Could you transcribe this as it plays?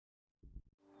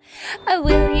Oh,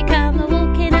 will you come a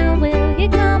walking? Oh, will you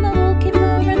come a walking for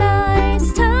a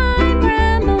nice time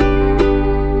ramble?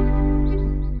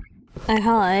 Oh,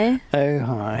 hi. Oh,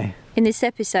 hi. In this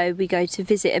episode, we go to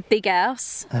visit a big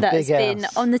house that has been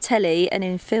on the telly and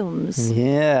in films.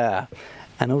 Yeah.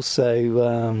 And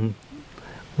also,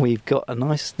 we've got a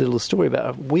nice little story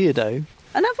about a weirdo.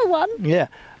 Another one? Yeah.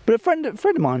 But a friend of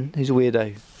mine who's a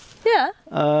weirdo. Yeah.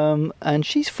 And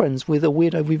she's friends with a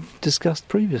weirdo we've discussed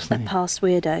previously. A past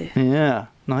weirdo. Yeah.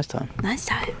 Nice time. Nice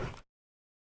time.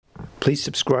 Please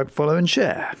subscribe, follow and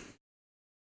share.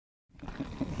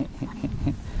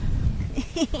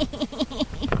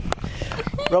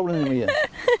 Rolling in with you.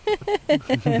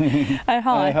 Oh,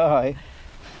 hi. Hi.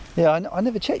 Yeah, I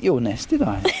never checked your nest, did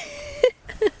I?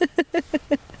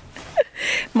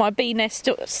 My bee nest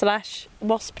 /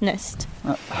 wasp nest.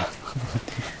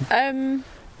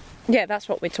 Yeah, that's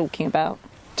what we're talking about.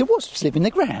 Do wasps live in the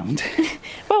ground?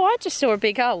 Well, I just saw a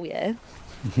big hole, yeah.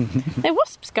 There are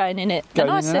wasps going in it. Going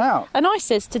in and out. And I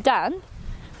says to Dan,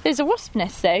 there's a wasp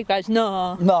nest there. He goes,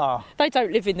 nah. No. They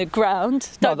don't live in the ground.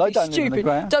 No, Don't they be don't live stupid. in the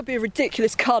ground. Don't be a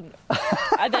ridiculous cunt.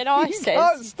 And then I You says,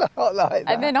 can't start like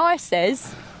that. and then I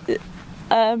says,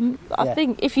 I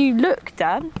think if you look,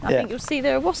 Dan, I think you'll see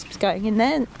there are wasps going in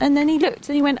there. And then he looked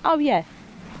and he went, oh yeah,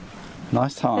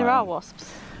 Nice time. there are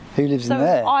wasps. Who lives So in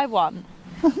there? I won.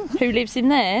 Who lives in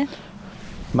there?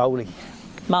 Moley.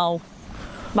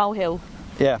 Molehill.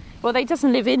 Yeah. Well, he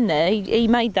doesn't live in there. He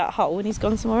made that hole and he's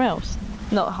gone somewhere else.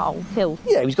 Not a hole, hill.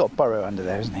 Yeah, he's got a burrow under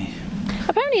there, hasn't he?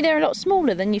 Apparently they're a lot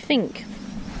smaller than you think,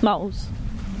 moles.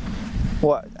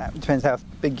 What? Depends how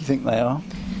big you think they are.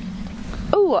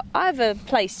 Oh, I have a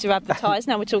place to advertise.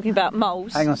 Now we're talking about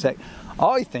moles. Hang on a sec.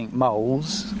 I think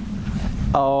moles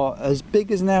are as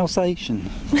big as an Alsatian.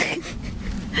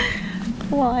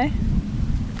 Why?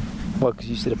 Well, because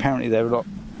you said apparently they're a lot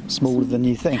smaller than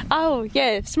you think. Oh,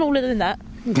 yeah, smaller than that.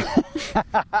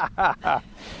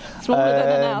 Smaller than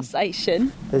an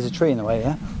Alsatian. There's a tree in the way,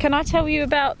 yeah? Can I tell you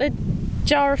about the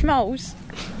jar of moles?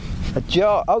 A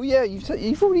jar. Oh, yeah,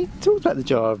 you've already talked about the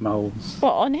jar of moles.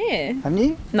 What, on here? Haven't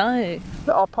you? No.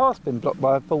 But our path's been blocked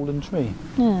by a fallen tree.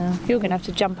 Yeah, you're going to have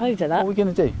to jump over What that. are we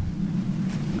going to do?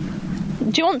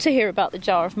 Do you want to hear about the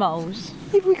jar of moles?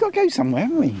 Yeah, we've got to go somewhere,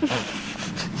 haven't we?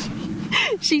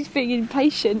 She's being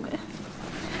impatient.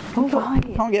 All right.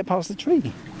 Can't get past the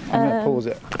tree. I'm going to pause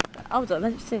it. Hold on,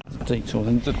 let's see. Detour,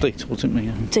 didn't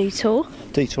we? Detour.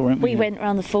 Detour, didn't we? We went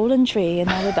round the fallen tree and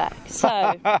now we're back.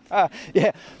 So,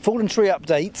 Yeah, fallen tree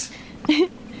update.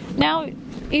 now,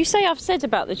 you say I've said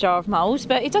about the jar of moles,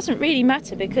 but it doesn't really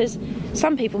matter because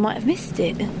some people might have missed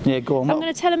it. Yeah, go on. I'm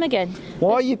going to tell them again.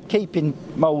 Why are you keeping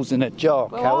moles in a jar,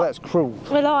 Well, Cal? That's cruel.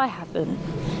 Well, I haven't.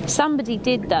 Somebody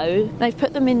did, though. They've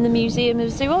put them in the Museum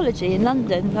of Zoology in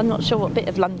London. I'm not sure what bit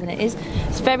of London it is.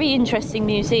 It's a very interesting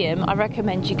museum. I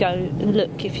recommend you go and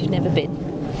look if you've never been.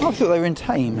 I thought they were in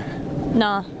tame.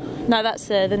 No, that's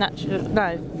the natural...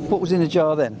 No. What was in the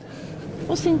jar then?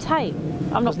 What's in Tame?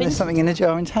 I've not Wasn't been... there something in the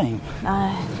jar in tame? No,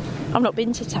 I've not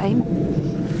been to Tame.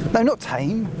 No, not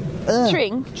tame.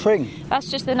 Tring? Tring. That's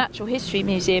just the Natural History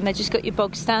Museum. They've just got your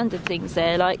bog standard things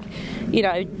there, like, you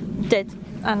know, dead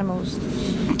animals.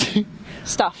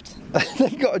 Stuffed.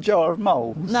 They've got a jar of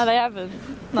moles. No, they haven't.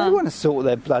 They No. want to sort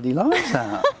their bloody lives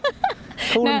out.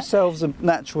 Call Now- themselves a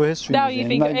natural history Now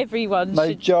museum. you think everyone no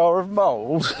should... jar of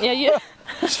moles. Yeah, yeah.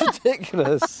 It's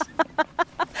ridiculous.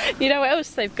 You know what else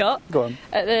they've got Go on.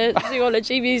 at the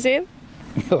Zoology Museum?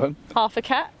 Go on. Half a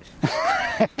cat.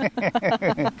 You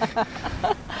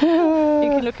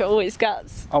can look at all its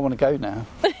guts. I want to go now.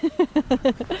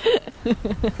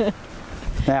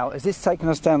 Now, has this taken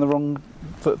us down the wrong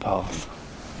footpath?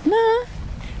 No,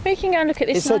 we can go and look at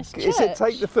this nice It said church.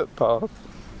 take the footpath,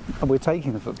 and we're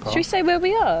taking the footpath. Should we say where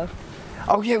we are?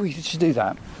 Oh yeah, we should do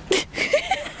that.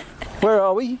 Where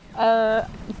are we?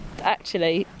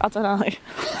 Actually, I don't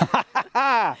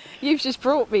know. You've just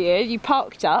brought me here. You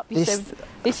parked up. You said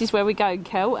this is where we're going,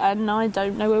 Kel, and I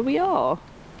don't know where we are.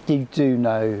 You do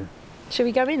know. Shall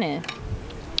we go in here?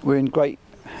 We're in Great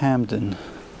Hampden.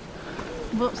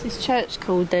 What's this church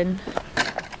called then?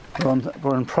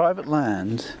 We're on private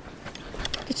land.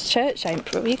 It's a church,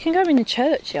 ain't it? You can go in a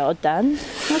churchyard, Dan.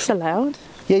 That's allowed.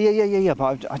 Yeah,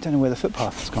 but I don't know where the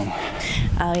footpath has gone.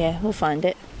 Oh yeah, we'll find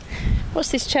it.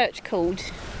 What's this church called?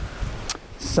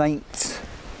 Saint...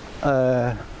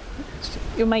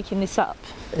 You're making this up.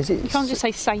 is it You can't just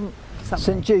say Saint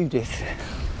something. St Judith.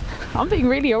 I'm being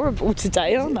really horrible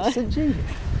today, aren't I? St Judith.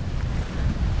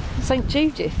 St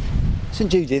Judith. St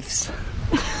Judith's.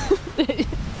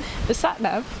 The sat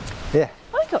nav. Yeah.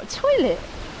 I got a toilet.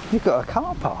 You've got a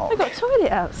car park. They've got a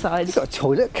toilet outside. They've got a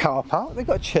toilet, car park. They've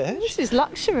got a church. This is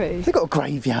luxury. They've got a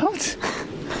graveyard.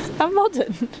 How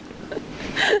modern.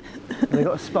 They've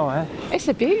got a spire. It's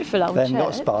a beautiful old They church. haven't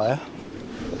got a spire.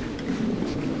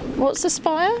 What's the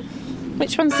spire?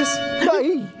 Which one's this?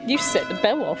 Hey! You set the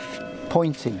bell off.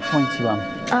 Pointy one.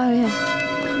 Oh,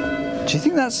 yeah. Do you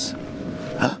think that's...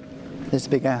 There's a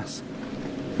big ass.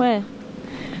 Where?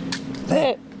 There.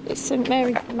 Look, it's St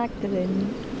Mary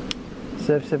Magdalene.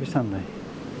 Service every Sunday.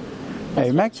 That's Mary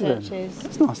what Magdalene. church is.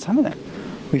 That's nice, isn't it?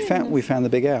 We found the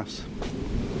big house.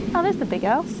 Oh, there's the big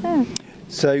house, yeah.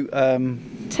 So,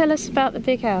 Tell us about the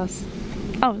big house.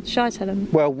 Oh, shall I tell them?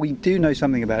 well, we do know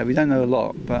something about it. We don't know a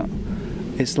lot, but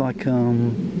it's like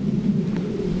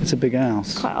it's a big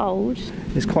house. Quite old.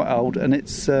 It's quite old, and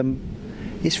it's from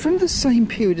the same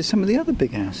period as some of the other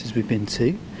big houses we've been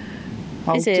to.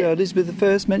 Is it? Elizabeth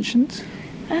I mentioned.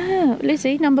 Oh,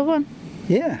 Lizzie, number one.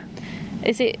 Yeah.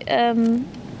 Is it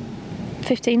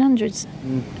 1500s?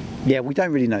 Yeah, we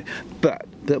don't really know, but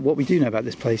what we do know about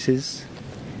this place is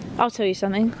I'll tell you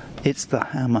something. it's the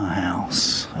Hammer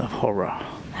House of Horror.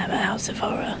 Hammer House of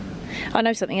Horror. I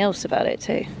know something else about it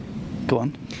too. Go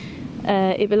on.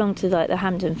 It belonged to like the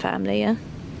Hampden family, yeah.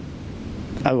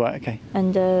 Oh right, okay.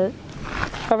 And I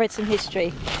read some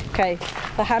history. Okay,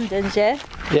 the Hampdens, yeah.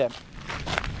 Yeah.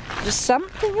 There's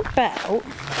something about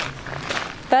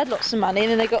they had lots of money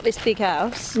and then they got this big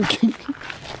house.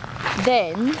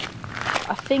 Then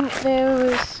I think there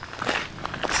was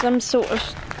some sort of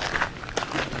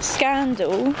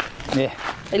scandal. Yeah.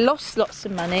 They lost lots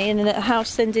of money and then the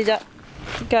house ended up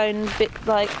going a bit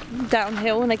like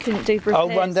downhill and they couldn't do repairs. Oh,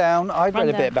 run down. I read Run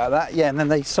a down. bit about that. Yeah, and then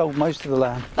they sold most of the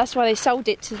land. That's why they sold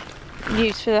it to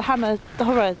use for the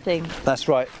horror thing. That's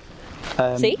right.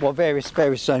 See? Well,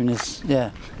 various owners.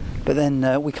 Yeah. But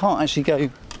then we can't actually go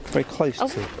very close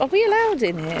to. Are we allowed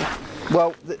in here?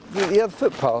 Well, the other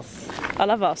footpath. I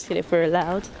love asking if we're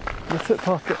allowed. The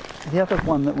footpath, the other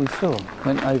one that we saw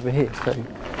went over here, so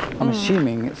I'm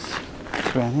assuming it's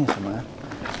around here somewhere.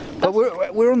 But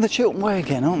we're on the Chiltern Way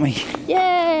again, aren't we?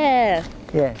 Yeah.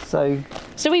 Yeah. So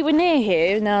we were near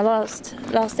here in our last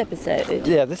episode.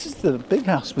 yeah, this is the big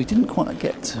house we didn't quite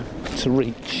get to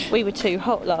reach. We were too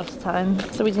hot last time,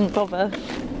 so we didn't bother.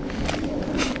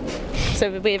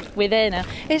 So we're there now.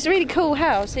 It's a really cool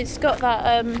house. It's got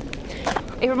that.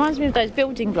 It reminds me of those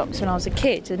building blocks when I was a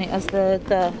kid, and it has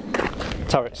the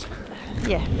Turrets.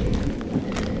 yeah,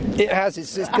 It has.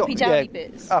 It's got Uppy-downy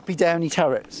bits. uppy downy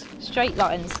turrets. straight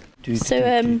lines.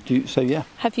 So so yeah.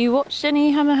 Have you watched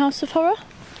any Hammer House of Horror?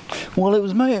 Well, it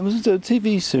was a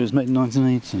TV series made in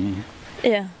 1980,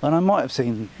 Yeah, and I might have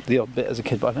seen the odd bit as a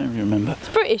kid, but I don't really remember. it's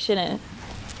British, isn't it?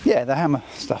 Yeah, the Hammer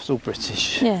stuff's all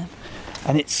British, Yeah.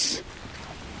 and it's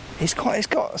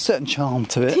got a certain charm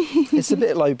to it. It's a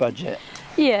bit low budget.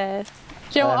 Yeah. Do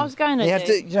you know what I was going to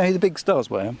do? You know who the big stars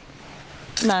were?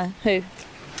 No, who?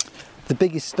 The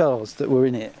biggest stars that were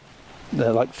in it,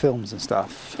 they're like films and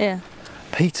stuff. Yeah.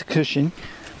 Peter Cushing,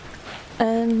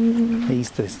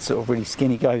 he's the sort of really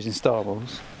skinny goes in Star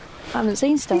Wars. I haven't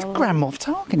seen Star He's Wars. Grand Moff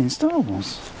Tarkin in Star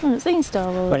Wars. I haven't seen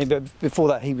Star Wars. But before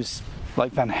that, he was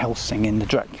like Van Helsing in the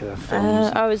Dracula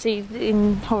films. Was he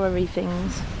in horror-y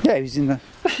things? Yeah, he's in the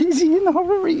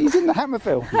horror. He's in the Hammer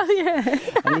film. Oh yeah.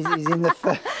 And he's in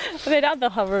the I mean other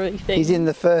horror-y things. he's in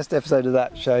the first episode of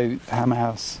that show, Hammer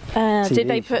House. Did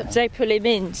TV they pull him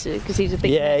in because he was a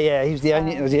big Yeah, man? yeah. He was the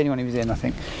only. It was the only one he was in, I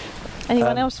think.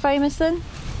 Anyone else famous then?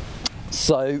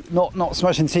 So not so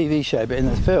much in the TV show, but in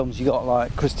the films, you got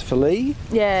like Christopher Lee,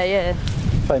 Yeah.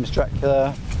 famous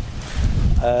Dracula,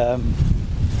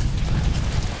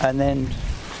 and then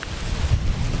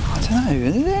I don't know.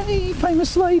 Are there any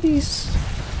famous ladies?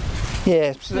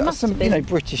 Yeah, There must some have been.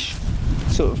 British,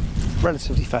 sort of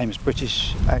relatively famous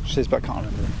British actresses, but I can't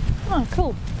remember them. Oh,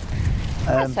 cool.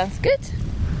 That sounds good.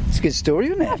 It's a good story,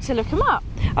 isn't I have it? to look them up.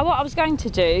 What I was going to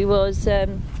do was,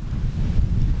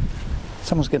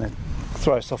 Someone's going to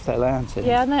throw us off their land soon.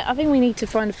 yeah, I think we need to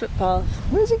find a footpath.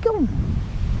 Where's it gone?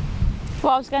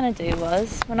 What I was going to do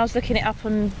was, when I was looking it up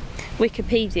on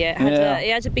Wikipedia,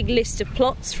 it had a big list of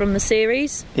plots from the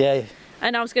series, Yeah.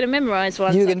 and I was going to memorise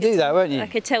one. You were so I going to do could- that, weren't you? I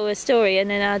could tell a story, and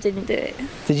then I didn't do it.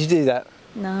 Did you do that?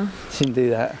 No, Didn't do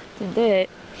that. didn't do it.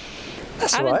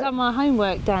 That's I all haven't right. done my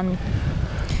homework, Dan.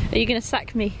 Are you going to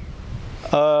sack me?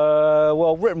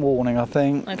 Well, written warning, I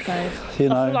think. Okay. You I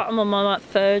know. feel like I'm on my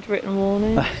third written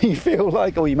warning. You feel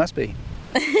like, oh, you must be.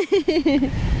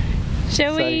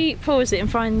 Shall we pause it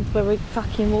and find where we're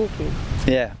fucking walking?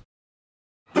 Yeah.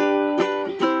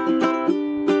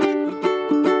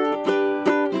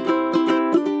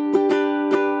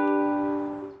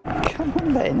 Come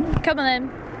on then. Come on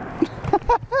then.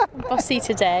 Bossy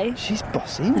today. She's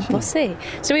bossy, isn't she? Bossy.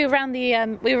 So we were around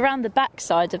the back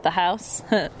side of the house,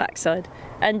 backside,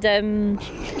 and Dan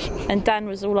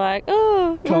was all like,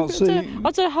 "Oh, Can't see. I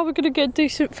don't know how we're going to get a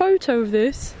decent photo of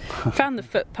this." Found the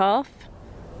footpath.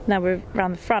 Now we're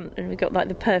around the front, and we've got like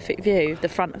the perfect view of the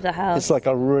front of the house. It's like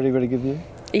a really, really good view.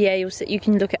 Yeah, you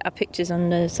can look at our pictures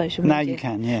on social media. Now you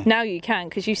can, yeah. Now you can,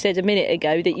 because you said a minute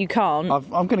ago that you can't.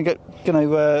 I'm going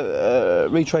to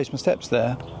retrace my steps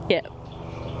there. Yeah.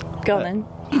 Go on then.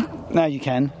 Now you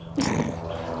can.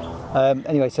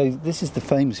 Anyway, so this is the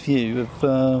famous view of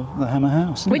the Hammer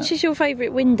House. Which is your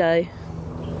favourite window?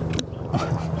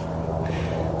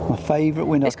 My favourite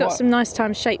window? It's got some nice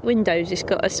time-shaped windows. It's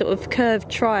got a sort of curved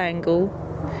triangle.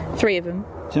 3 of them. Do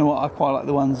you know what? I quite like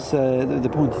the ones, the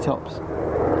pointy tops.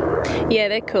 Yeah,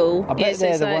 they're cool. I bet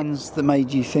they're the ones that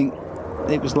made you think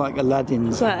it was like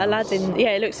Aladdin's. It's like Aladdin. Yeah,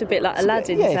 it looks a bit like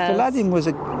Aladdin's house. house. If Aladdin was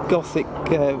a gothic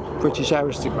British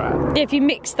aristocrat. Yeah, if you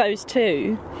mix those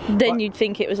two, then you'd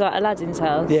think it was like Aladdin's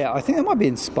house. Yeah, I think they might be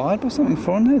inspired by something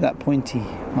foreign though, that pointy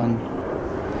one.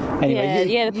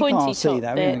 Anyway, the pointy you can't see top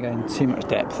that. bit. We're going to go into too much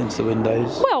depth into the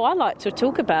windows. Well, I like to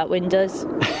talk about windows.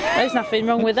 There's nothing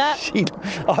wrong with that.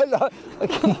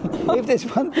 If there's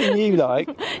one thing you like,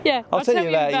 yeah, I'll tell you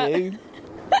about you.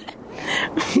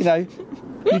 You know,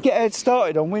 you get her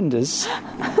started on windows,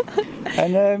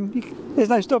 and there's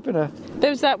no stopping her.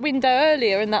 There was that window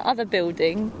earlier in that other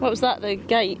building. What was that? The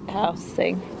gatehouse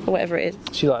thing, or whatever it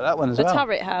is. She liked that one as well. The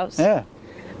turret house. Yeah.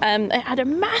 It had a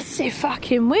massive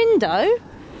fucking window,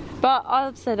 but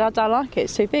I said I don't like it.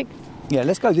 It's too big. Yeah,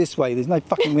 let's go this way. There's no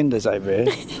fucking windows over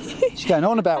here. She's going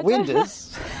on about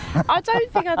windows. I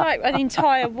don't think I'd like an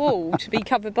entire wall to be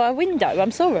covered by a window.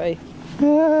 I'm sorry.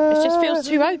 It just feels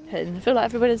too open. I feel like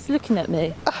everybody's looking at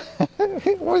me.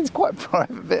 Well, it's quite a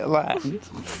private bit of land.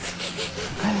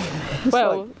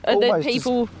 Well, like and then almost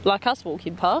people like us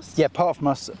walking past. Yeah, apart from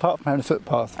having a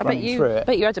footpath running through it. I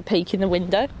bet you had a peek in the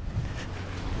window.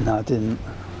 No, I didn't.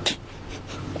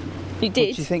 You did?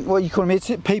 What do you think? What, you calling me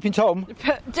a peeping Tom?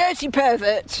 Dirty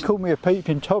pervert. Called me a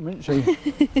peeping Tom, didn't she?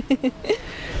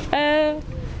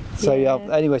 So yeah.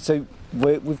 Anyway, so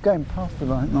we've going past the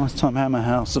nice time Hammer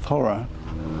House of Horror.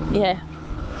 Yeah.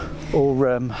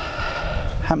 Or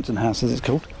Hampton House, as it's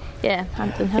called. Yeah,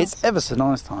 Hampton House. It's ever so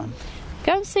nice time.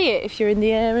 Go and see it if you're in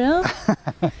the area.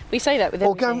 We say that with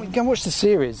everything. Or go and watch the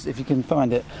series if you can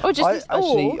find it. Or just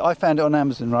I found it on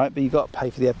Amazon, right? But you got to pay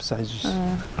for the episodes.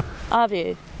 Have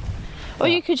you? Or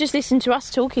you could just listen to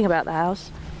us talking about the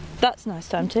house. That's nice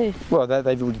time too. Well,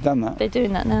 they've already done that. They're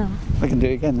doing that now. They can do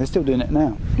it again. They're still doing it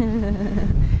now.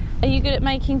 Are you good at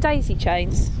making daisy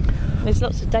chains? There's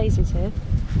lots of daisies here.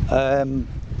 When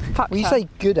you say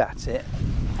good at it,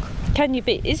 can you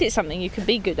be? Is it something you could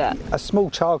be good at? A small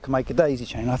child can make a daisy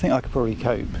chain. I think I could probably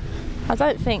cope. I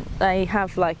don't think they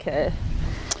have like a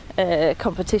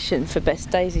competition for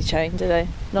best daisy chain, do they?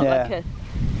 Not like a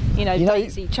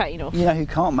daisy chain off. You know who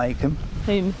can't make them?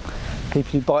 Whom?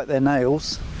 People who bite their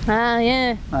nails. Ah,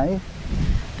 yeah. Eh?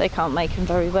 They can't make them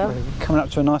very well. We're coming up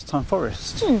to a nice time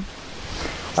forest.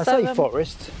 I say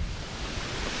forest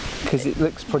because it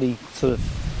looks pretty sort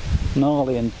of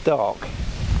gnarly and dark.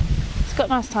 It's got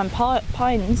nice time pine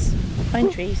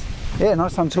trees. Yeah,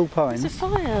 nice time tall pines. There's a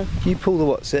fire. You pull the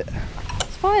what's it?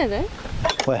 There's fire there.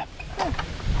 Where?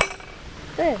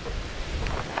 There.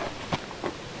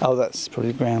 Oh, that's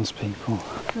probably grounds people.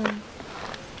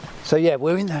 So yeah,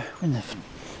 we're in the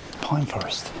pine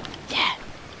forest. Yeah.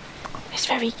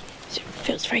 It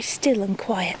feels very still and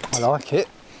quiet. I like it.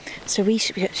 So we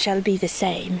shall be the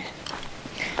same.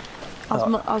 I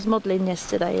was modelling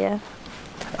yesterday, yeah.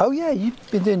 Oh yeah,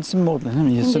 you've been doing some modelling,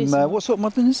 haven't you? What sort of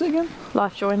modelling is it again?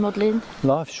 Life drawing modelling.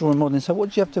 Life drawing modelling. So what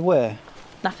did you have to wear?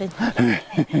 Nothing.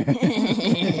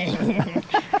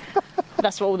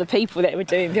 That's what all the people that were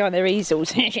doing behind their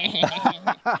easels.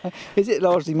 Is it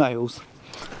largely males?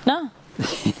 No.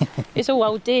 It's all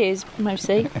old dears,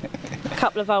 mostly. A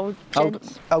couple of old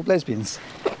gents. Old lesbians?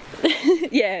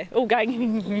 Yeah, all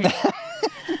going...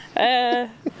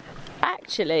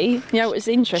 Actually, you know what's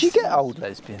interesting? Do you get old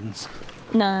lesbians?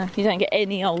 No, you don't get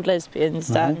any old lesbians,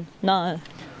 Dan. No.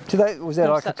 Was there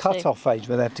like a cut-off age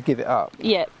where they have to give it up?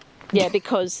 Yeah,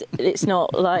 because it's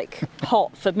not like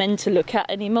hot for men to look at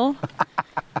anymore.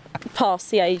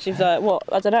 Past the age of I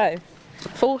don't know,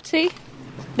 40.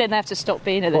 Then they have to stop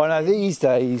being a lesbian. Well, no, these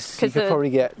days you could probably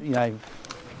get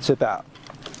to about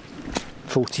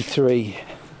 43.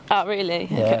 Oh, really?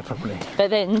 Yeah, okay. probably. But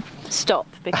then stop,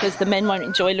 because the men won't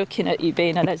enjoy looking at you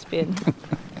being a lesbian.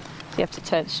 You have to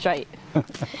turn straight.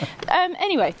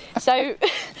 Anyway, so I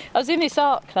was in this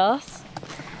art class,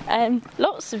 and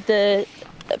lots of the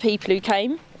people who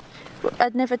came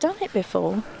had never done it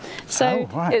before. So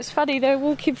Oh, right. it was funny, they were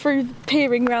walking through,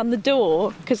 peering around the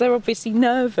door, because they're obviously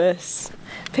nervous,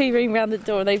 peering around the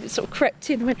door, and they sort of crept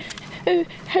in and went, "Oh,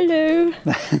 hello,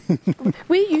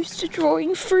 we're used to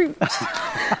drawing fruit."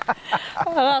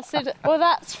 And I said, "Well,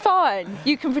 that's fine.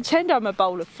 You can pretend I'm a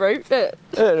bowl of fruit." But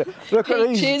Look at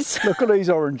Peaches. these. Look at these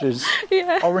oranges.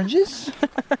 yeah, Oranges?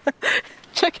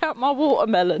 check out my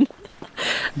watermelon.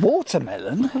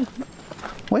 Watermelon?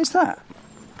 Where's that?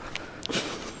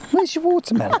 Where's your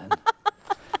watermelon?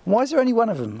 Why is there only one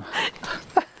of them?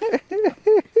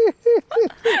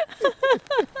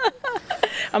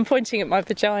 I'm pointing at my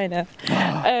vagina.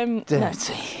 Dirty. No.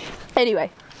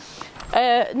 Anyway,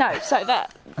 no, so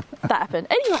that happened.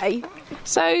 Anyway,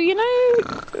 so you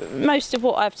know, most of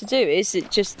what I have to do is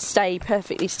just stay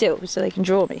perfectly still so they can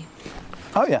draw me.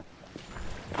 Oh yeah.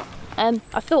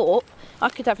 I thought I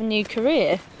could have a new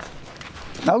career.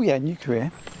 Oh yeah, new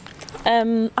career.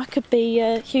 I could be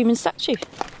a human statue.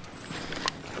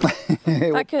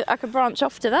 I could branch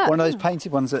off to that. One of those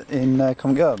painted ones in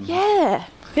Covent Garden. Yeah,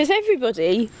 because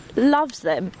everybody loves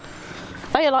them.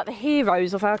 They are like the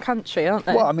heroes of our country, aren't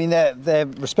they? Well, I mean, they're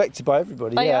respected by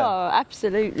everybody. They yeah. are,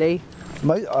 absolutely.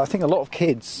 I think a lot of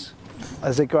kids,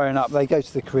 as they're growing up, they go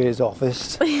to the careers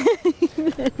office,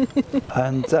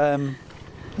 and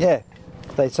yeah,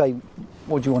 they say,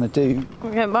 "What do you want to do?"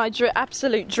 Yeah, my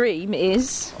absolute dream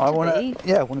is I want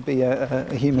to be a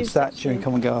human statue in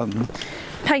Covent Garden.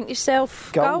 paint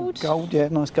yourself gold. Gold, yeah,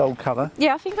 nice gold colour.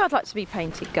 Yeah, I think I'd like to be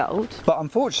painted gold. But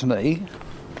unfortunately,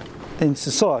 in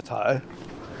society,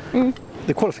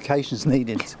 the qualifications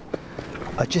needed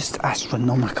are just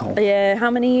astronomical. Yeah, how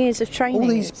many years of training? All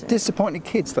these is it? disappointed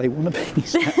kids, they want to be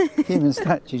human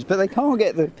statues, but they can't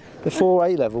get the 4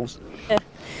 A levels. Yeah.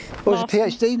 Well, it's a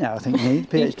PhD now, I think you need.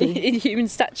 PhD. in human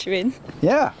statuing.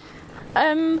 Yeah.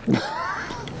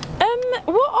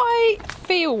 What I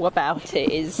feel about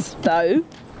it is, though,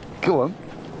 Go on.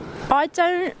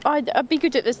 I'd be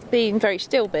good at this being very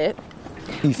still bit.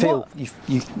 You feel What?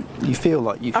 you feel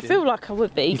like you. I feel like I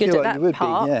would be you good feel at like that you would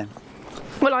part. be, yeah.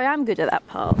 Well, I am good at that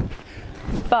part.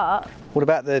 But What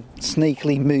about the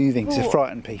sneakily moving to Well,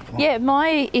 frighten people? yeah,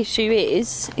 my issue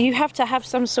is you have to have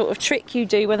some sort of trick you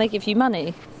do when they give you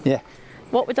money. Yeah.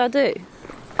 What would I do?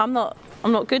 I'm not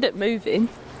good at moving.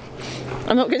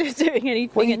 I'm not good at doing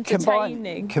anything Well, you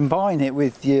entertaining. combine it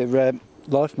with your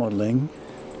life modelling.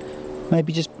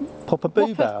 Maybe just pop a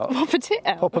boob out. Pop a tit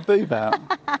out. Pop a boob out.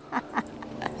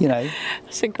 You know,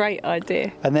 That's a great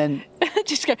idea. and then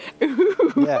Just go,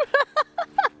 ooh. yeah,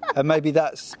 and maybe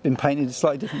that's been painted a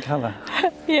slightly different colour,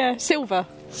 Yeah, silver.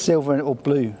 silver or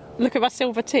blue. Look at my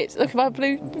silver tits. Look at my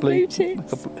blue tits. Blue tit.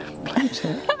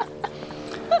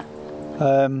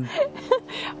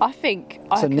 I think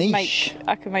It's a niche.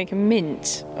 I could make a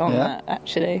mint on Yeah. that,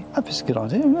 actually. That's a good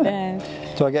idea, isn't it?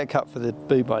 Yeah. Do I get a cut for the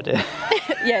boob idea?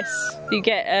 Yes, you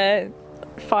get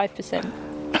 5%.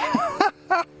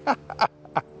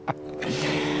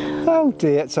 Oh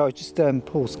dear. So I just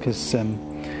paused because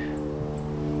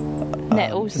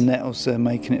Nettles. the nettles are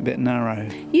making it a bit narrow.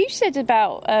 You said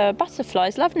about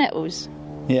butterflies love nettles.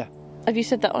 Yeah. Have you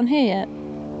said that on here yet?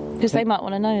 Because they might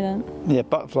want to know Yeah,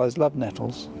 butterflies love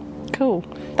nettles. that. Cool.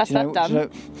 That's Do you know, that done.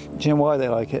 do you know why they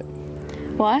like it?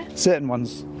 Why? Certain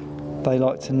ones, they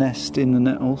like to nest in the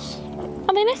nettles.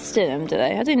 Oh, they nest in them, do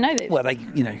they? I didn't know that. Well, they,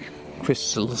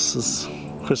 crystallise.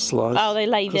 Oh, they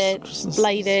lay their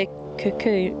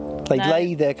cocoon. They No.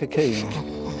 lay their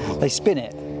cocoon. They spin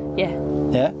it. Yeah.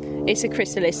 Yeah. It's a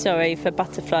chrysalis, sorry, for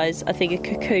butterflies. I think a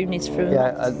cocoon is for...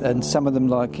 Yeah, and some of them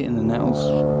like it in the nettles.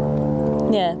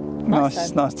 Yeah.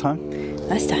 Nice time.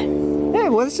 Nice time. Yeah,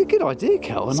 well, that's a good idea,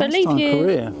 Cal. A So nice time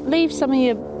career. leave some of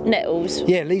your nettles.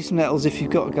 Yeah, leave some nettles if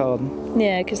you've got a garden.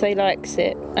 Yeah, because they likes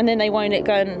it. And then they won't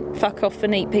go and fuck off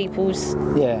and eat people's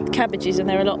Yeah. cabbages and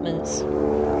their allotments.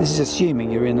 This is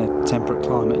assuming you're in a temperate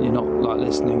climate and you're not like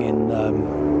listening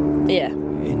Yeah.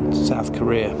 in South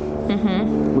Korea,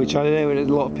 which I know a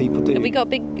lot of people do. Have we got a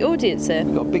big audience there?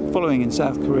 We've got a big following in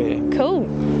South Korea, Cool.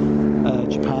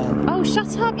 Japan. Oh,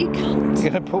 shut up, you cunt. I'm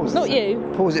going to pause. Not this.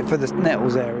 you. Pause it for the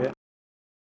nettles area.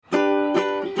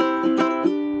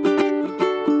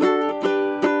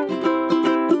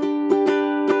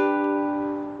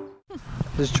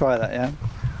 Just try that, yeah.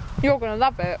 You're going to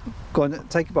love it. Go on,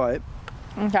 take a bite,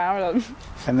 Okay, hold on.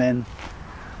 and then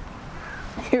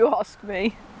You ask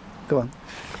me. go on.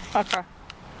 Okay.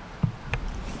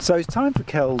 So it's time for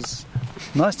Kel's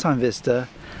nice time vista,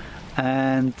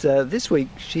 and this week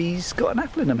she's got an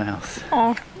apple in her mouth.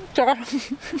 Oh, shall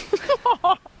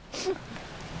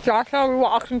I tell you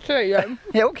what I can see then?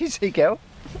 Yeah, what can you see, Kel?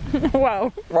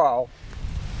 Well, Wow.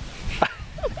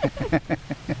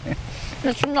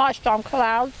 There's some nice storm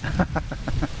clouds.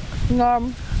 I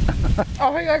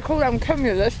think they call them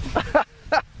cumulus.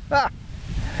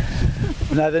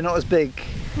 No, they're not as big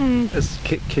as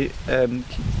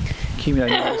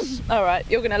cumulonimbus. All right,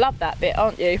 you're going to love that bit,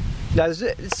 aren't you? No,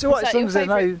 it's all right as long as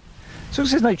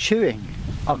there's no chewing.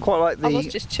 I quite like the. I was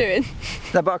just chewing.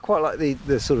 No, but I quite like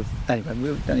the sort of. Anyway,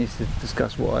 we don't need to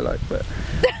discuss what I like, but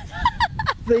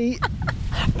the.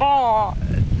 Oh,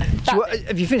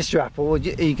 Have you finished your apple? Or are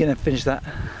you going to finish that?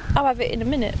 I'll have it in a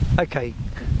minute. Okay,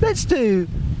 let's do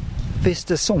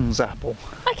Vista Sans apple.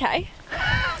 Okay.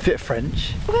 Bit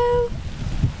French. Well,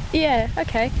 yeah.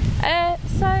 Okay.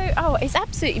 It's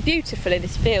absolutely beautiful in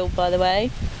this field, by the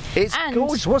way. It's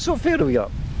gorgeous. What sort of field have we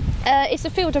got? It's a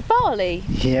field of barley.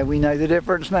 Yeah, we know the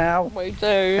difference now. We do.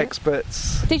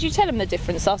 Experts. Did you tell them the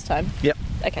difference last time? Yep.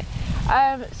 Okay.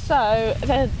 So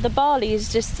the barley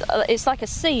is just, it's like a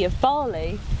sea of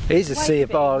barley. It is a sea of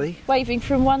barley. Waving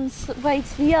from one way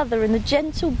to the other in the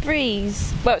gentle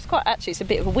breeze. Well, it's a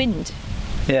bit of a wind.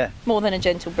 Yeah. More than a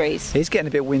gentle breeze. It's getting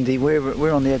a bit windy.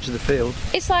 We're on the edge of the field.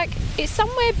 It's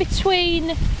somewhere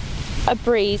between a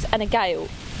breeze and a gale.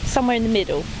 Somewhere in the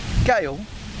middle. Gale?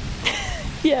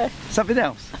 Yeah. Something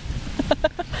else?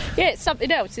 Yeah, it's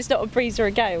something else. It's not a breeze or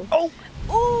a gale. Oh!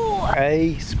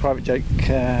 Hey, it's a private joke.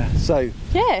 Yeah.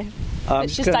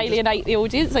 Let's just alienate the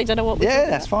audience. They don't know what we're talking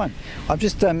that's about. fine. I'm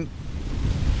just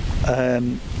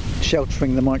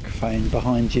sheltering the microphone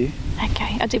behind you.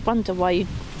 Okay, I did wonder why you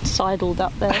sidled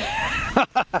up there.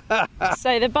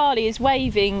 So the barley is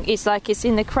waving. It's like it's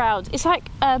in the crowd. It's like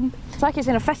it's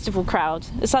in a festival crowd.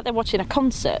 It's like they're watching a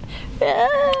concert.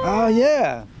 Oh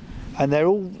yeah, and they're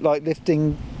all like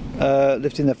lifting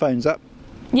their phones up.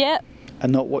 Yeah.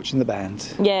 And not watching the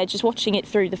band. Yeah, just watching it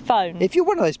through the phone. If you're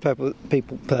one of those purple.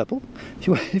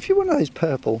 If you're one of those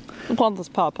purple. One that's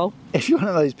purple. If you're one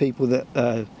of those people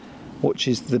that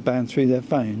watches the band through their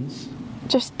phones,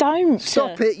 just don't.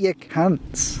 Stop it, you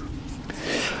cunts.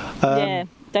 Yeah,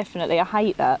 definitely. I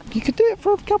hate that. You could do it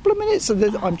for a couple of minutes, and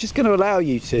then I'm just going to allow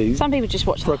you to. Some people just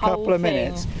watch for the whole a couple of thing.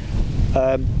 minutes.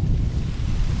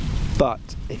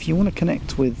 But if you want to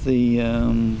connect with the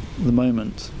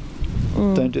moment.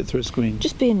 Don't do it through a screen.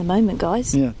 Just be in the moment,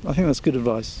 guys. Yeah, I think that's good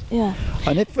advice. Yeah.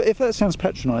 And if that sounds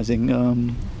patronising,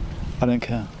 I don't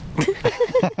care.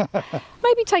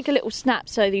 Maybe take a little snap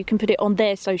so that you can put it on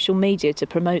their social media to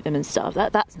promote them and stuff.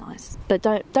 That's nice. But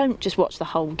don't just watch the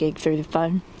whole gig through the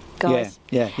phone, guys.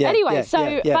 Yeah. Anyway,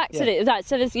 back to that.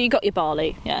 So you got your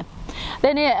barley, yeah.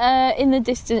 Then in the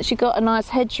distance you got a nice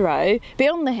hedgerow.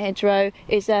 Beyond the hedgerow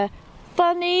is a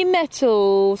funny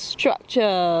metal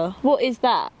structure. What is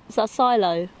that? Is that a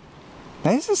silo?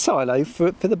 There's a silo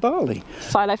for the barley.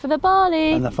 Silo for the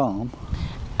barley. And the farm.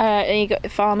 And you got the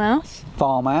farmhouse.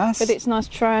 Farmhouse. With its nice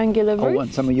triangular roof. Oh,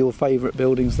 and some of your favourite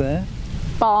buildings there.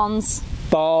 Barns.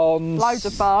 Loads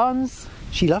of barns.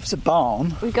 She loves a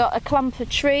barn. We got a clump of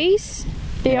trees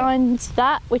behind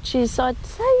that, which is, I'd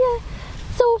say, a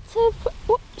sort of,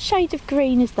 what shade of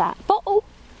green is that? Bottle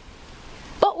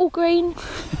green.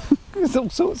 There's all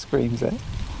sorts of greens there.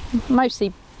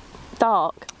 Mostly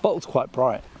dark. Bottle's quite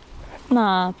bright.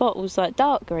 Nah, bottle's like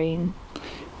dark green.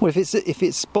 Well, if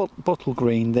it's bottle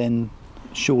green, then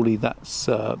surely that's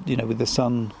with the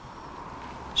sun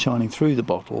shining through the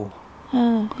bottle.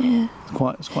 Oh, yeah.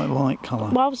 It's quite light colour.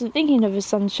 Well, I wasn't thinking of a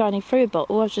sun shining through a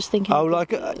bottle. I was just thinking. Oh,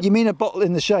 you mean a bottle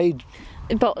in the shade?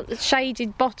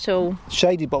 Shaded bottle.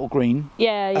 Shaded bottle green.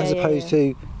 Yeah. As opposed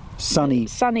to sunny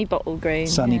bottle green.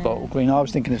 Bottle green. I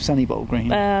was thinking of sunny bottle green.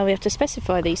 We have to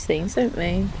specify these things, don't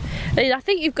we? I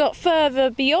think you've got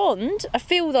further beyond. I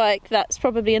feel like that's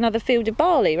probably another field of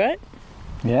barley, right?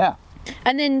 Yeah.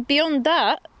 And then beyond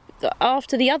that,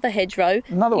 after the other hedgerow,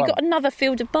 you've got another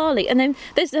field of barley. And then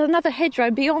there's another hedgerow.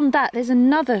 Beyond that, there's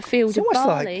another field of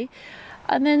barley.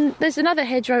 And then there's another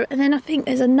hedgerow. And then I think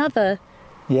there's another.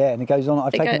 Yeah, and it goes on.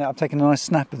 I've taken a nice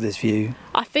snap of this view.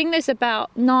 I think there's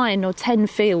about 9 or 10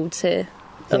 fields here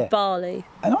of barley.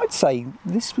 And I'd say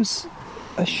this was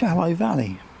a shallow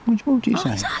valley. What would you say?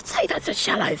 I'd say that's a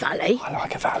shallow valley. I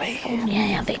like a valley.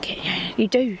 Yeah, I think you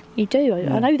do.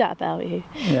 I know that about you.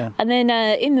 Yeah. And then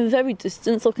in the very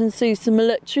distance, I can see some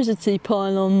electricity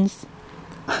pylons.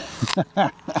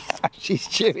 She's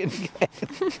chewing again.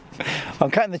 I'm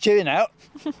cutting the chewing out.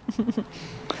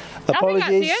 Apologies. I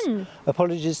think that's the end.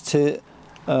 Apologies to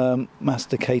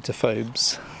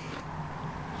masticatophobes.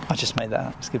 I just made that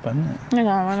up. It's a good one, isn't it?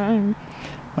 No.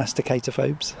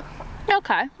 Masticatophobes.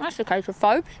 Okay,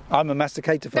 masticatophobes. I'm a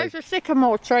masticatophobe. There's a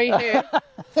sycamore tree here,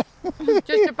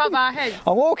 just above our heads.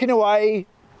 I'm walking away.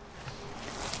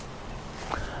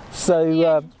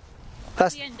 So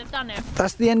that's the end. I've done it.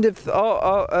 That's the end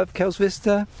of Kells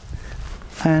Vista.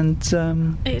 And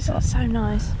It's so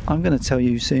nice. I'm going to tell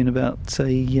you soon about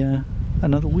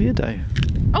another weirdo.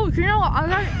 Oh, do you know what?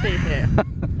 I don't see here.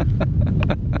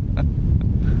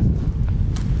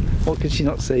 What could she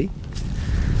not see?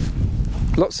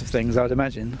 Lots of things, I'd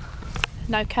imagine.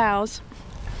 No cows.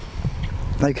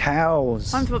 No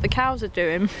cows. I wonder what the cows are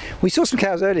doing. We saw some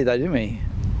cows earlier though, didn't we?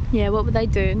 Yeah, what were they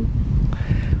doing?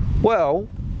 Well,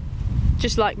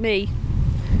 Just like me.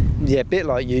 yeah, a bit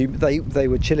like you. They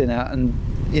were chilling out and,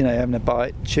 you know, having a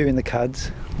bite, chewing the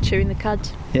cuds. Chewing the cud.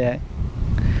 Yeah.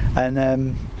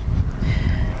 And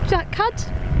Is that cud?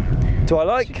 do I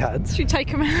like cuds? Should we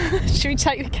take them? Should we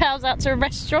take the cows out to a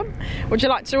restaurant? Would you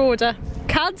like to order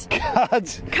cud?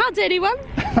 Cuds. Cud, anyone?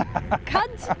 Cud?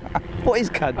 What is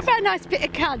cuds? I've had a nice bit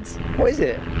of cud. What is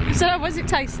it? So, what does it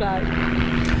taste like?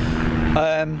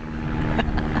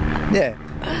 Yeah,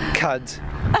 cud.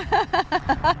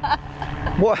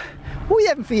 What are you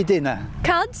having for your dinner?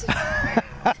 Cud?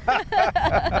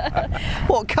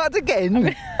 What, cud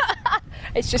again?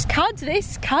 It's just cud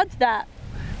this, cud that.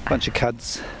 Bunch of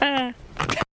cuds.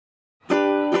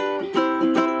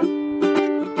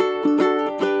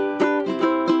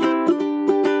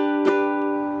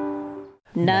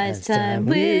 Nice time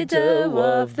widow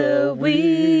of the week.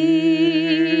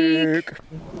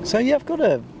 So yeah, I've got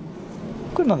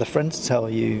another friend to tell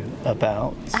you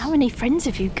about. How many friends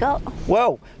have you got?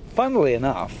 Well, funnily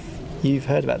enough, you've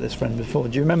heard about this friend before.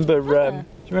 Do you remember? Do you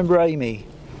remember Amy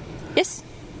Yes,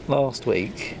 last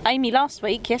week? Amy last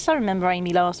week. Yes, I remember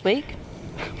Amy last week.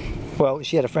 Well,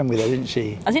 she had a friend with her, didn't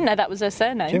she? I didn't know that was her Do you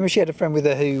surname. remember she had a friend with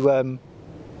her who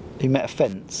met a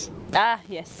fence? Ah,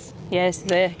 yes. Yes,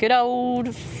 the good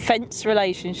old fence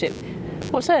relationship.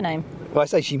 What's her name? Well, I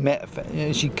say she met a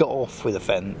fence. She got off with a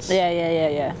fence.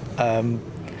 Yeah.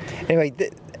 Anyway,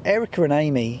 Erica and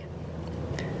Amy.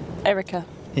 Erica.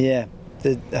 Yeah,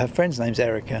 her friend's name's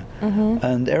Erica, Mm-hmm.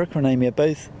 and Erica and Amy are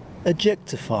both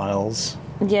ejectophiles.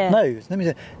 Yeah. No, let me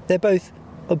say, they're both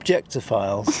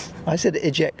objectophiles. I said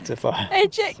ejectophiles.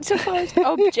 Objectified.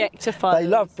 Objectified. They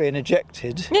love being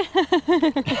ejected.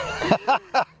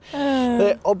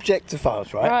 They're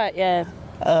objectophiles, right? Right, yeah. Do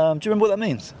you remember what that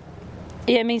means?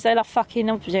 Yeah, it means they love fucking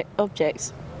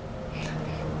objects.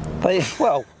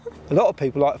 Well, a lot of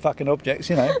people like fucking objects,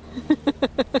 you know.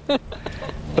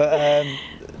 But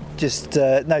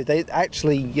no, they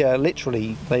actually,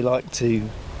 literally, they like to.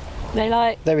 They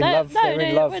like. They're in love. They're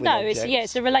in love with no, objects.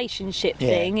 it's a relationship Yeah,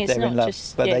 thing. It's they're not in love,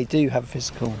 just. but yeah. they do have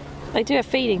physical. They do have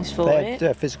feelings for They it.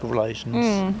 have physical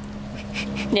relations.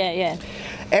 Yeah.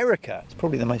 Erica is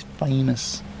probably the most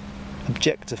famous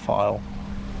objectophile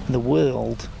in the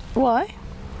world. Why?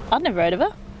 I'd never heard of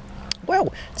her.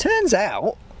 Well, turns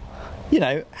out, you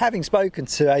know, having spoken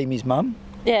to Amy's mum,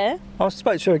 Yeah. I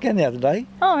spoke to her again the other day.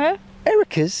 Oh, yeah.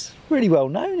 Erica's really well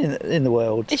known in the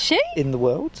world. Is she? In the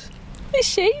world. Is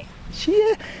she?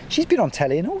 She's been on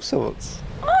telly and all sorts.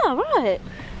 Oh, right.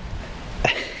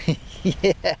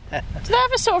 Yeah. Do they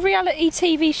have a sort of reality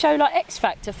TV show like X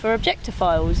Factor for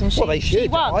objectophiles? And Well, they she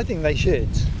should. won. I think they should.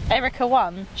 Erica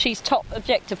won. She's top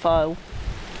objectophile.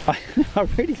 I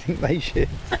really think they should.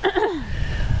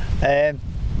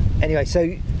 Anyway,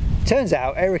 so turns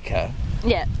out Erica,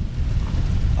 Yeah.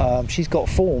 she's got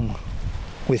form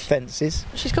with fences.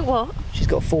 She's got what? She's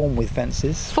got form with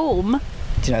fences. Form?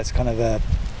 Do you know, it's kind of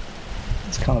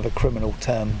a criminal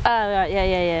term. Oh, right,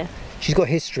 yeah. She's got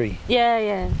history.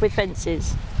 Yeah, with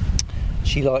fences.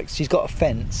 She's got a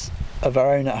fence of her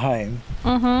own at home.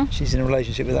 Mm-hmm. She's in a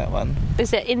relationship with that one.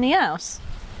 Is it in the house?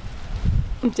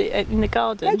 Is it in the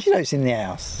garden? How do you know it's in the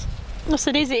house? I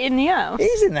said, is it in the house? It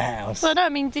is in the house. Well, no, I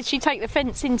mean, did she take the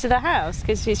fence into the house?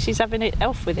 Because she's having it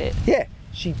off with it. Yeah,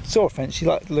 she saw a fence, she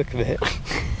liked the look of it.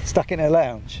 Stuck it in her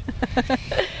lounge.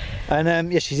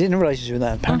 And she's in a relationship with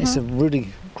that. Apparently it's a really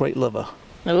great lover.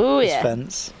 Oh, This yeah.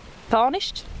 fence.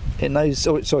 Varnished? It knows,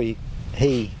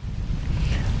 he.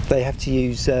 They have to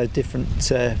use different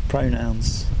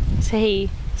pronouns. It's a he.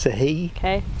 It's a he.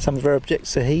 Okay. Some of her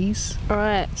objects are he's. All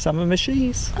right. Some of them are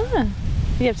she's. Ah,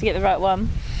 you have to get the right one.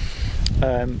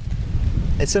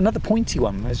 It's another pointy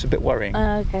one. It's a bit worrying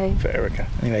Okay. for Erica.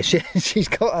 Anyway, she's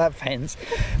got that fence,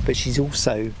 but she's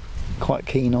also quite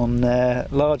keen on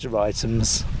larger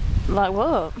items. Like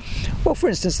what? Well, for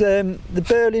instance, the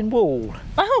Berlin Wall.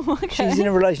 Oh, okay. She's in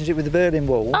a relationship with the Berlin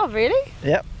Wall. Oh, really?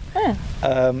 Yep. Yeah.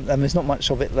 And there's not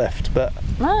much of it left, but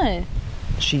No.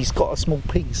 she's got a small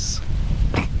piece.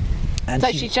 And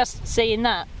So she's just seeing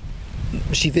that.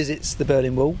 she visits the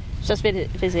Berlin Wall. Just visit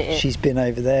it. She's been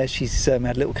over there. She's had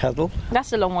a little cuddle.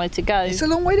 That's a long way to go. It's a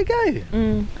long way to go.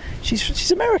 Mm.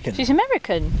 She's American. She's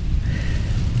American.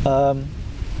 Um,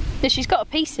 Yeah, she's got a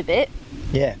piece of it,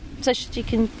 yeah. so she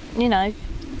can, you know,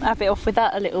 have it off with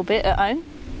that a little bit at home.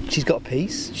 She's got a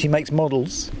piece. She makes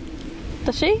models.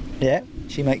 Does she? Yeah,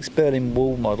 she makes Berlin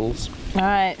Wall models.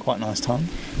 Right. Quite nice time.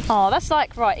 Oh, that's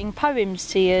like writing poems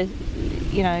to you,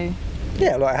 you know.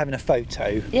 Yeah, like having a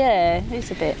photo. Yeah,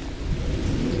 it's a bit.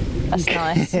 That's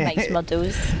nice. Makes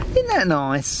models. Isn't that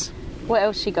nice? What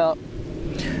else she got?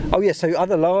 Oh yeah, so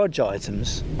other large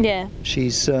items. Yeah.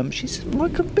 She's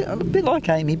like a bit like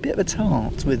Amy, bit of a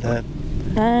tart with her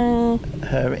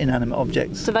inanimate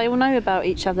objects. Do they all know about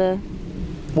each other?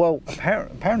 Well,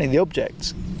 apparently the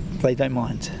objects they don't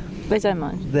mind. They don't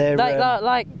mind. They're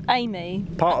like Amy.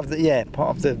 part of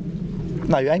the.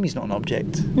 No, Amy's not an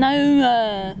object.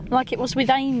 No, like it was with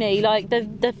Amy. Like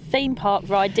the theme park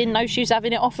ride didn't know she was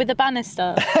having it off with a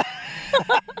banister.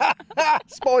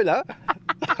 Spoiler.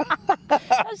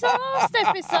 That was the last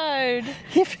episode.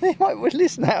 If they might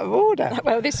listen out of order.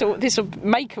 Well, this will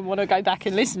make them want to go back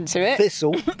and listen to it.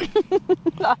 Thistle.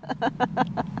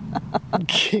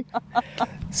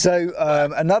 So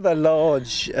another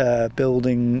large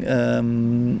building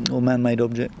or man-made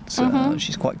object.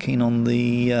 She's quite keen on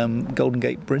the Golden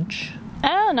Gate Bridge.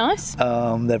 Oh, nice.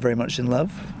 They're very much in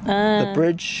love. The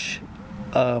bridge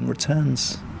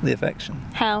returns the affection.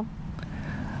 How?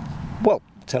 Well,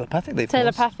 telepathically. Of course.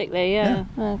 Telepathically, yeah.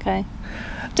 Okay.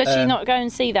 Does she not go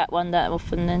and see that one that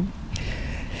often then?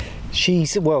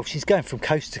 She's going from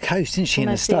coast to coast, isn't she? In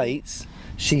the States,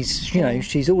 she's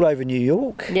she's all over New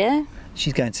York. Yeah.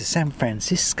 She's going to San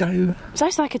Francisco. So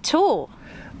it's like a tour.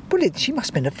 Well, she must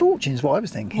spend a fortune, is what I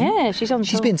was thinking. Yeah, she's on.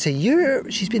 She's tour. been to Europe.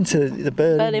 She's been to the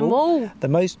Berlin Wall. The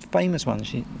most famous one.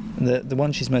 The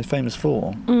one she's most famous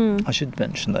for. I should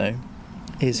mention though,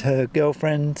 is her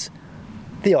girlfriend,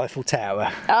 the Eiffel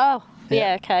Tower. Oh,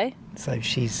 yeah, okay. So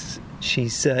she's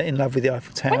in love with the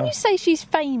Eiffel Tower. When you say she's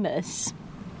famous,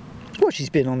 well, she's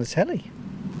been on the telly,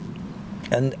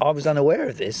 and I was unaware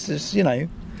of this. Just, you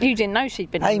didn't know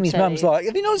she'd been. Amy's on the telly. mum's like,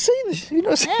 "Have you not seen this? Have you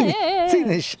not seen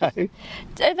this show?"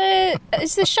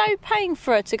 Is the show paying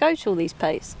for her to go to all these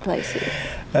places?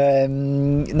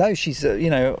 No, she's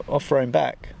off her own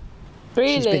back.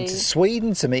 Really? She's been to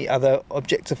Sweden to meet other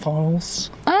objectophiles.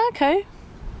 Oh, okay.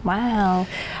 Wow.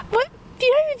 Well,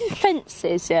 the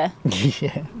fences, yeah?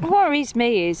 Yeah. What worries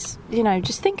me is,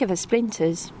 just think of the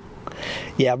splinters.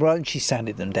 Yeah, well, she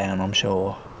sanded them down, I'm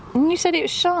sure. And you said it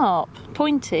was sharp,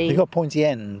 pointy. They've got pointy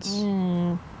ends.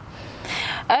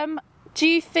 Do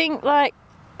you think, like...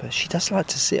 But she does like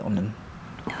to sit on them.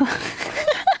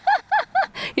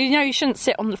 You shouldn't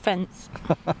sit on the fence.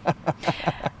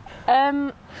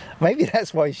 Maybe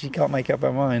that's why she can't make up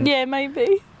her mind. Yeah,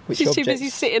 maybe. Which She's objects? too busy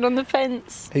sitting on the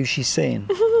fence. Who's she seeing?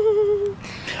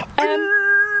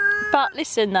 But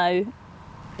listen, though.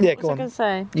 Yeah, What go was I on. going to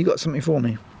say? You got something for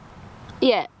me?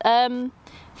 Yeah,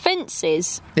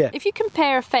 fences. Yeah. If you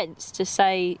compare a fence to,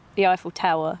 say, the Eiffel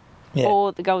Tower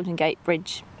or the Golden Gate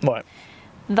Bridge, Right.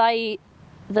 the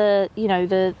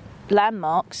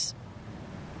landmarks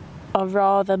are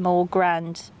rather more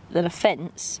grand than a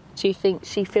fence. Do you think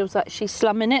she feels like she's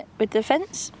slumming it with the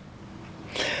fence?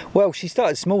 Well, she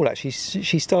started small actually.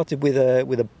 She started with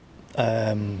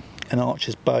an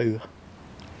archer's bow.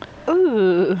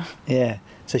 Ooh. Yeah.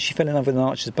 So she fell in love with an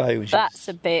archer's bow when That's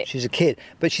a bit... she's a kid.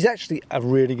 But she's actually a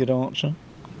really good archer.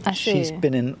 I see. She's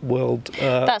been in world...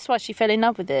 That's why she fell in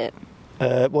love with it.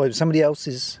 well, somebody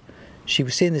else's... She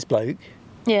was seeing this bloke.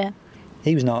 Yeah.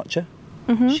 He was an archer.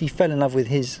 She fell in love with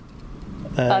his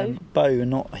bow and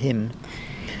not him.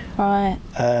 Right.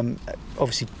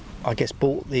 Obviously, I guess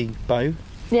bought the bow.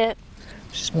 Yeah.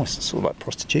 Which is more sort of like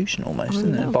prostitution almost,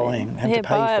 isn't it? Having to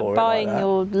pay for it. Buying like that.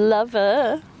 your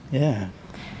lover. Yeah.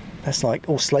 That's like,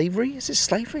 or slavery? Is it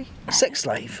slavery? Sex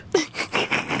slave.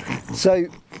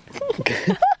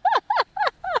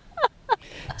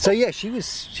 So yeah, she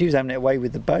was having it away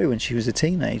with the bow when she was a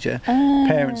teenager.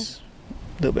 Parents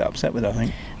a little bit upset with her, I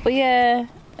think. Well, yeah,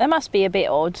 that must be a bit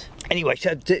odd. Anyway,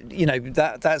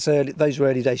 that's early. Those were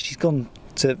early days. She's gone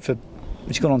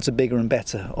on to bigger and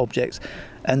better objects,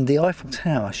 and the Eiffel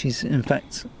Tower. She's in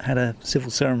fact had a civil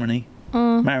ceremony,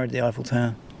 married the Eiffel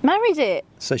Tower. Married it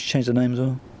So she changed her name as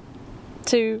well.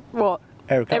 to what?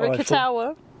 Erica Eiffel.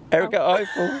 Tower. Erica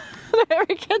Eiffel.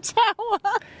 Erica Tower.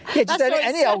 Yeah, just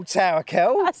any old tower,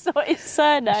 Kel. That's not his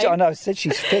surname. I know I said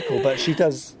she's fickle, but she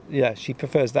does. Yeah, she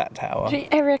prefers that tower.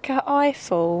 Erica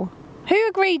Eiffel. Who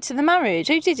agreed to the marriage?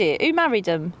 Who did it? Who married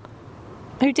them?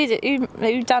 Who did it?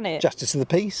 Who done it? Justice of the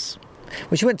Peace.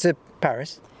 Well, she went to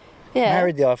Paris, Yeah.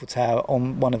 married the Eiffel Tower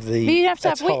on one of the. But you have to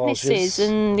have etages. witnesses,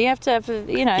 and you have to have,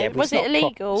 Yeah, but was it's it not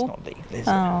illegal? It's not legal, is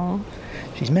it? Oh,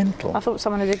 She's mental. I thought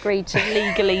someone had agreed to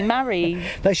legally marry.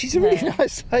 No, she's a really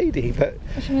nice lady, but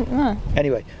No.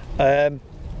 anyway,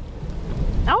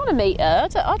 I want to meet her.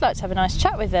 I'd like to have a nice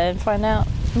chat with her and find out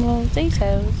more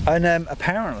details. And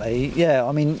apparently, yeah,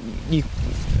 I mean, you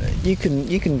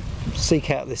can seek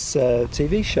out this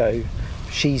TV show.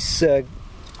 She's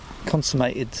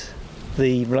consummated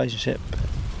the relationship.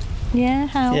 Yeah,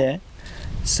 how? Yeah.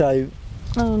 So.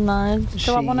 Oh no.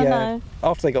 Do I want to know?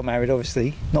 After they got married,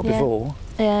 obviously, not before.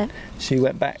 Yeah. She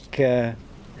went back and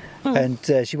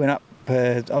she went up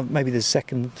maybe the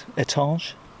second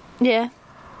etage. Yeah.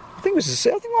 I think it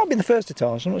might have been the first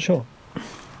etage. I'm not sure.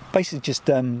 Basically, just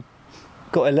got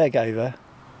her leg over.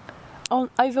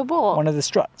 Over what? One of the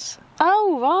struts.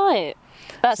 Oh right.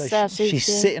 That's so she's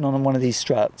sitting on one of these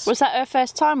struts. Was that her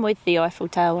first time with the Eiffel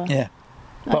Tower? Yeah.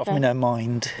 Apart from in her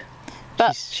mind.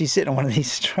 But she's sitting on one of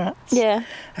these struts. Yeah.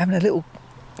 Having a little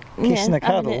kiss and a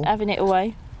cuddle. Having it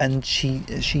away. And she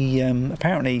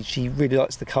apparently she really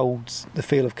likes the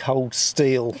feel of cold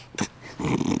steel.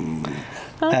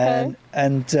 Okay.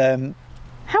 And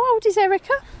how old is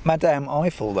Erica? Madame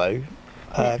Eiffel, though,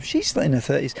 she's in her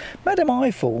 30s. Madame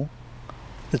Eiffel,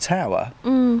 the tower,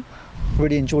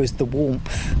 really enjoys the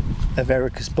warmth of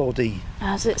Erica's body.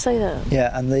 How does it say that?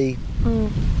 Yeah, and the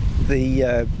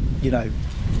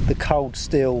cold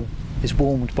steel is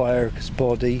warmed by Erica's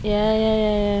body.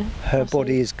 Yeah. Her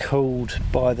body is cooled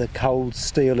by the cold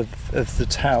steel of the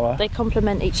tower. They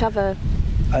complement each other.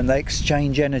 And they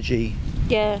exchange energy.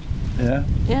 Yeah. Yeah.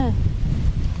 Yeah.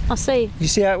 I see. You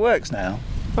see how it works now?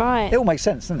 Right. It all makes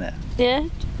sense, doesn't it? Yeah.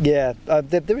 Yeah.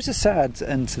 There is a sad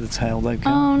end to the tale, though. Kat.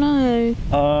 Oh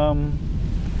no.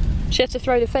 She had to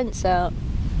throw the fence out.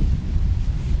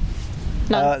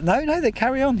 No. No. They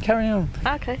carry on.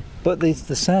 Okay. But the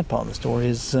sad part of the story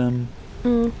is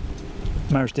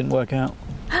marriage didn't work out.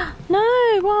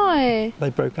 No. Why? They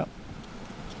broke up.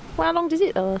 Well, how long did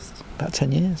it last? About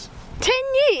 10 years. 10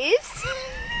 years?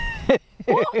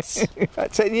 What?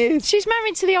 About 10 years. She's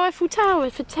married to the Eiffel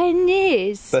Tower for 10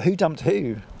 years. But who dumped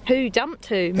who? Who dumped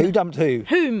whom? Who dumped who?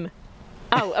 Whom?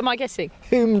 Oh, am I guessing?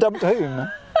 Whom dumped whom?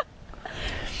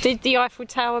 Did the Eiffel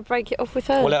Tower break it off with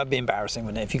her? Well, that would be embarrassing,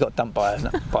 wouldn't it, if you got dumped by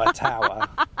a tower?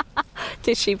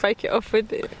 Did she break it off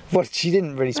with it? Well, she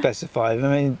didn't really specify. I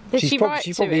mean, Did she write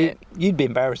to it? You'd be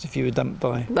embarrassed if you were dumped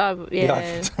by Oh, the yeah.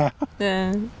 Eiffel Tower.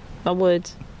 Yeah, I would.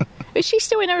 Is she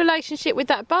still in a relationship with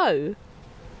that beau?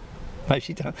 No,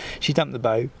 she dumped the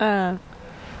beau.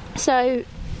 So,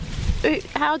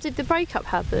 how did the breakup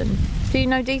happen? Do you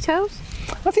know details?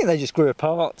 I think they just grew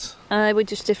apart. They were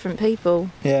just different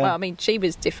people. Yeah. Well, I mean, she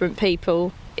was different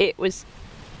people. It was.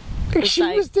 She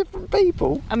was different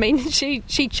people. I mean, she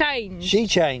changed. She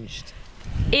changed.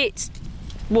 It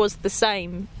was the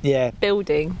same. Yeah.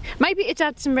 Building. Maybe it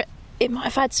might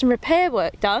have had some repair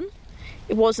work done.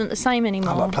 It wasn't the same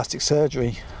anymore. Like plastic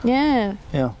surgery. Yeah.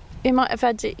 Yeah. It might have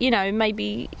had,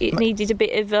 maybe it needed a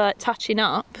bit of touching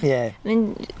up. Yeah.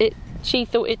 And she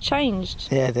thought it changed.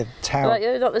 Yeah, the tower. Like,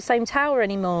 they're not the same tower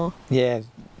anymore. Yeah,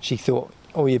 she thought,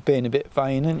 you're being a bit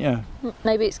vain, aren't you?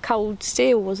 Maybe it's cold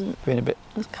steel, wasn't it? It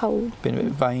was cold. Being a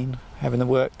bit vain, having the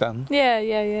work done.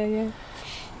 Yeah.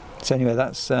 So anyway,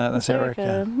 that's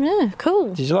Erica. Yeah,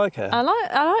 cool. Did you like her? I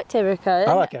liked Erica.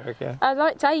 I like Erica. I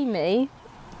liked Amy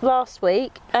last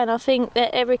week, and I think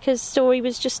that Erica's story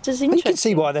was just as interesting. You can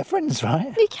see why they're friends,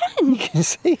 right? You can. You can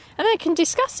see. And they can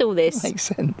discuss all this. Makes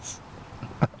sense.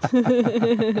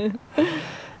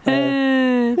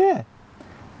 Yeah.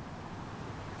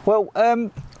 Well,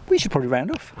 we should probably round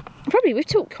off. Probably. We've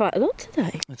talked quite a lot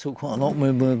today. We talked quite a lot.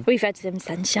 We've had some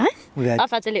sunshine.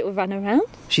 I've had a little run around.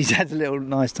 She's had a little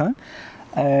nice time.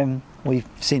 We've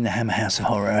seen the Hammer House of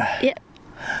Horror. Yep.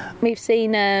 We've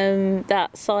seen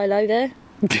that silo there.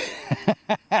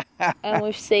 And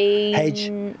we've seen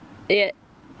Hedge. Yeah,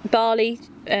 Barley.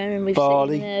 We've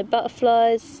seen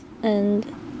butterflies, and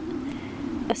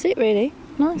that's it really.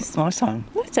 Nice. Nice time.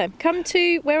 Nice time. Come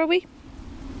to, where are we?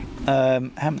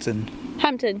 Hampton.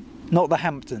 Hampton. Not the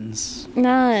Hamptons.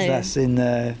 No. That's in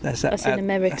that's in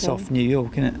America. That's off New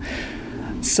York, isn't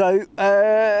it? So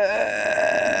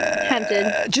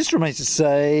Hampton. Just remains to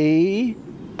say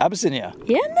Abyssinia.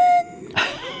 Yeah, man.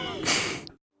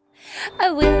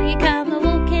 Oh, will you come